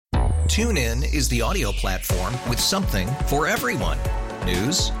TuneIn is the audio platform with something for everyone.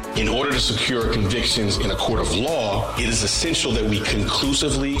 News. In order to secure convictions in a court of law, it is essential that we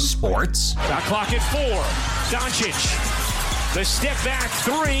conclusively. Sports. Got clock at 4. Doncic. The step back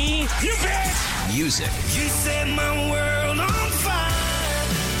 3. You bet. Music. You set my world on fire.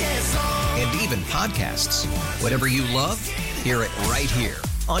 Yes, and even podcasts. Whatever you love, hear it right here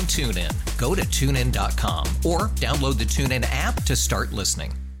on TuneIn. Go to TuneIn.com or download the TuneIn app to start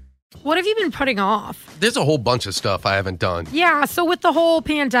listening. What have you been putting off? There's a whole bunch of stuff I haven't done. Yeah, so with the whole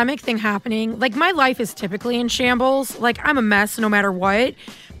pandemic thing happening, like my life is typically in shambles. Like I'm a mess no matter what.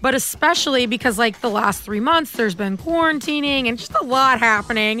 But especially because like the last 3 months, there's been quarantining and just a lot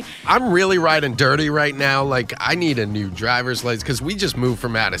happening. I'm really riding dirty right now. Like I need a new driver's license because we just moved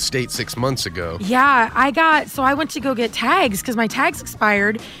from out of state 6 months ago. Yeah, I went to go get tags because my tags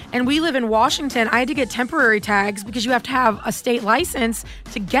expired and we live in Washington. I had to get temporary tags because you have to have a state license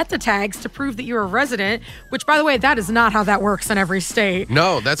to get the tags to prove that you're a resident, which by the way, that is not how that works in every state.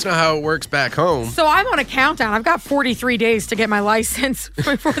 No, that's not how it works back home. So I'm on a countdown. I've got 43 days to get my license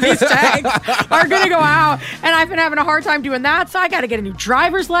before these tags are going to go out. And I've been having a hard time doing that. So I got to get a new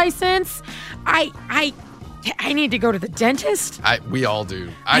driver's license. I need to go to the dentist. We all do.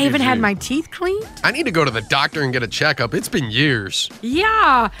 I even had my teeth cleaned. I need to go to the doctor and get a checkup. It's been years.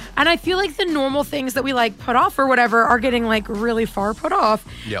 Yeah. And I feel like the normal things that we like put off or whatever are getting like really far put off.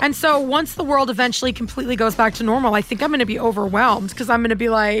 Yep. And so once the world eventually completely goes back to normal, I think I'm going to be overwhelmed because I'm going to be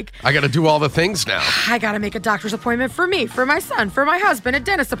like, I got to do all the things now. I got to make a doctor's appointment for me, for my son, for my husband, a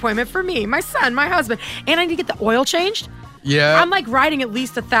dentist appointment for me, my son, my husband. And I need to get the oil changed. Yeah. I'm like riding at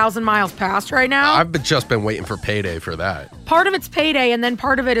least 1,000 miles past right now. I've just been waiting for payday for that. Part of it's payday, and then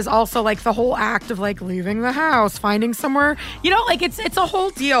part of it is also like the whole act of like leaving the house, finding somewhere, like it's a whole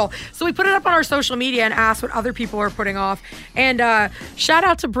deal. So we put it up on our social media and asked what other people are putting off. And shout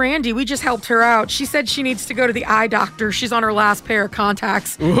out to Brandy. We just helped her out. She said she needs to go to the eye doctor. She's on her last pair of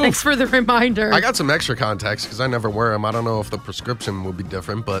contacts. Ooh. Thanks for the reminder. I got some extra contacts because I never wear them. I don't know if the prescription will be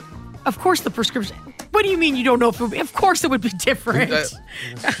different, but... Of course the prescription. What do you mean you don't know if it would be? Of course it would be different.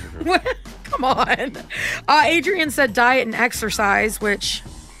 Come on. Adrian said diet and exercise, which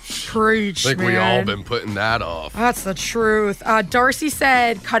preach, I think man. we all been putting that off. That's the truth. Darcy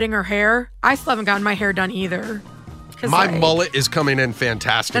said cutting her hair. I still haven't gotten my hair done either. My mullet is coming in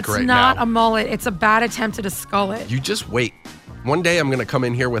fantastic right now. That's not a mullet. It's a bad attempt at a skullet. You just wait. One day I'm going to come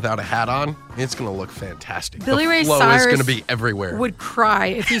in here without a hat on. It's going to look fantastic. Billy Ray Cyrus Cyrus is going to be everywhere. Would cry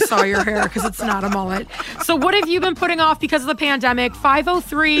if he saw your hair because it's not a mullet. So what have you been putting off because of the pandemic?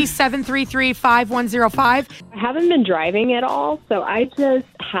 503-733-5105. I haven't been driving at all, so I just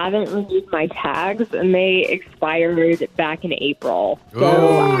haven't renewed my tags, and they expired back in April.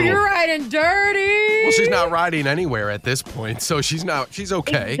 So you're riding dirty. Well, she's not riding anywhere at this point, so she's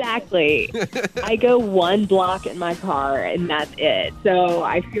okay. Exactly. I go one block in my car, and that's it. So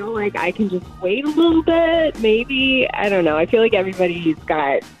I feel like I can just wait a little bit, maybe. I don't know. I feel like everybody's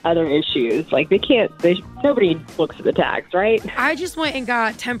got other issues. Like nobody looks at the tags, right? I just went and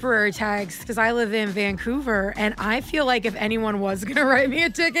got temporary tags because I live in Vancouver, and I feel like if anyone was going to write me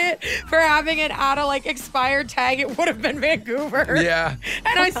a ticket for having an expired tag, it would have been Vancouver. Yeah.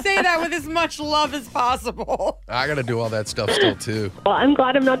 And I say that with as much love as possible. I got to do all that stuff still, too. Well, I'm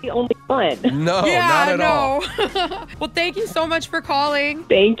glad I'm not the only one. No, not at all. Well, thank you so much for calling.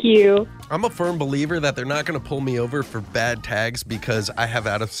 Thank you. I'm a firm believer that they're not going to pull me over for bad tags because I have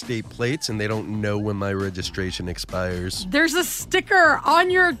out-of-state plates and they don't know when my registration expires. There's a sticker on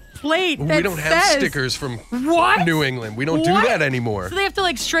your plate that we don't have stickers from New England. We don't do that anymore. So they have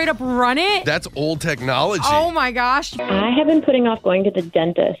to straight up run it? That's old technology. Oh my gosh. I have been putting off going to the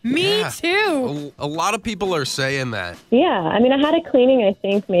dentist. Me too. A lot of people are saying that. Yeah. I mean, I had a cleaning, I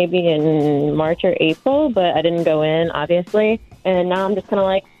think, maybe in March or April, but I didn't go in, obviously. And now I'm just kind of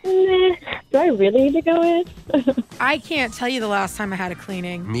like, do I really need to go in? I can't tell you the last time I had a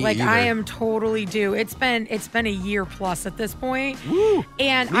cleaning. Me either. I am totally due. It's been a year plus at this point. Woo,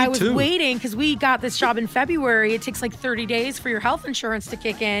 and I was waiting because we got this job in February. It takes 30 days for your health insurance to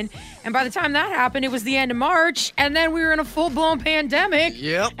kick in. And by the time that happened, it was the end of March. And then we were in a full-blown pandemic.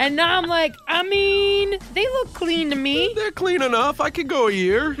 Yep. And now I'm like, they look clean to me. They're clean enough. I could go a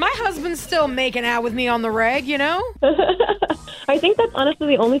year. My husband's still making out with me on the reg, I think that's honestly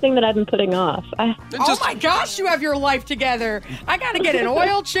the only only thing that I've been putting off. Oh my gosh, you have your life together. I got to get an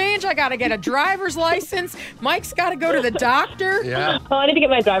oil change. I got to get a driver's license. Mike's got to go to the doctor. Yeah. Oh, I need to get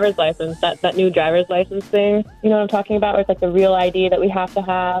my driver's license, that new driver's license thing. You know what I'm talking about? Where it's like the real ID that we have to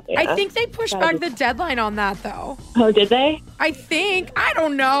have. Yeah. I think they pushed back the deadline on that, though. Oh, did they? I think. I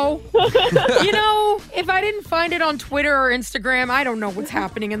don't know. You know, if I didn't find it on Twitter or Instagram, I don't know what's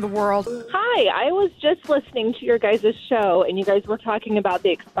happening in the world. Hi, I was just listening to your guys' show, and you guys were talking about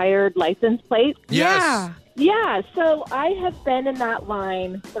the expired license plates. Yes. Yeah. Yeah, so I have been in that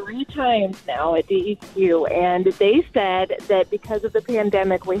line 3 times now at DEQ, and they said that because of the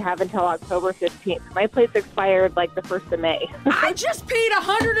pandemic, we have until October 15th. My plates expired like the 1st of May. I just paid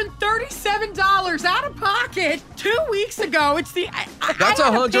 $137 out of pocket 2 weeks ago. It's the That's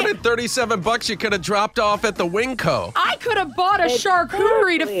 $137 you could have dropped off at the Winco. I could have bought a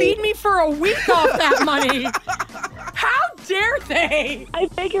charcuterie to feed me for a week off that money. How dare they? I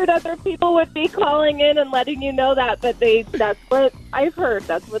figured other people would be calling in and letting you know that, but that's what I've heard.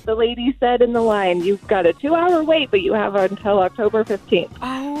 That's what the lady said in the line. You've got a 2-hour wait, but you have until October 15th.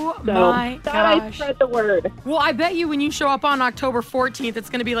 Oh, So my thought I'd gosh. spread the word. Well, I bet you when you show up on October 14th, it's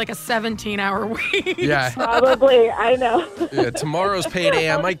going to be like a 17-hour wait. Yeah. Probably, I know. Yeah, tomorrow's payday.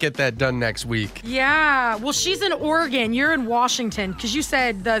 I might get that done next week. Yeah. Well, she's in Oregon. You're in Washington because you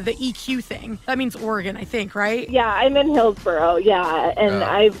said the EQ thing. That means Oregon, I think, right? Yeah, I'm in Hillsboro, yeah, and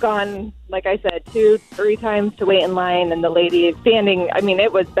I've gone, like I said, 2-3 times to wait in line, and the lady is standing, I mean,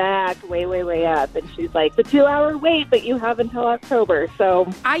 it was backed way, way, way up, and she's like, the 2-hour wait, but you have until October,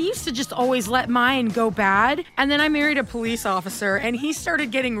 so. I used to just always let mine go bad, and then I married a police officer, and he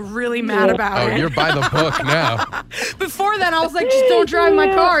started getting really mad about it. Oh, you're by the book now. Before then, I was like, just don't drive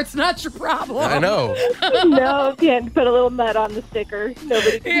my car. It's not your problem. I know. No, can't put a little mud on the sticker.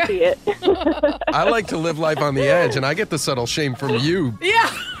 Nobody can see it. I like to live life on the edge, and I get the subtle shame from you. Yeah.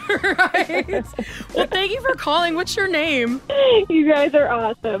 Right. Well, thank you for calling. What's your name? You guys are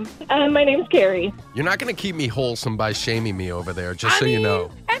awesome. My name's Carrie. You're not going to keep me wholesome by shaming me over there, just so you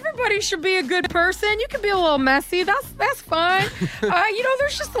know. Everybody should be a good person. You can be a little messy. That's fine.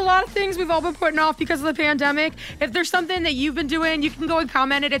 There's just a lot of things we've all been putting off because of the pandemic. If there's something that you've been doing, you can go and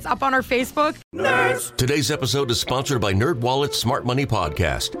comment it. It's up on our Facebook. Nerds. Today's episode is sponsored by NerdWallet's Smart Money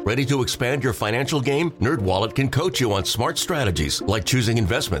Podcast. Ready to expand your financial game? NerdWallet can coach you on smart strategies like choosing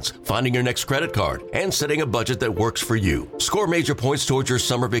investments, finding your next credit card, and setting a budget that works for you. Score major points towards your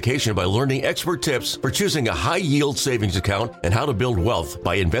summer vacation by learning expert tips for choosing a high-yield savings account and how to build wealth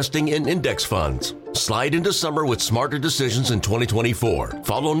by investing in index funds. Slide into summer with smarter decisions in 2024.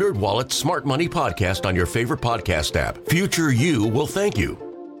 Follow NerdWallet's Smart Money Podcast on your favorite podcast app. Future you will thank you.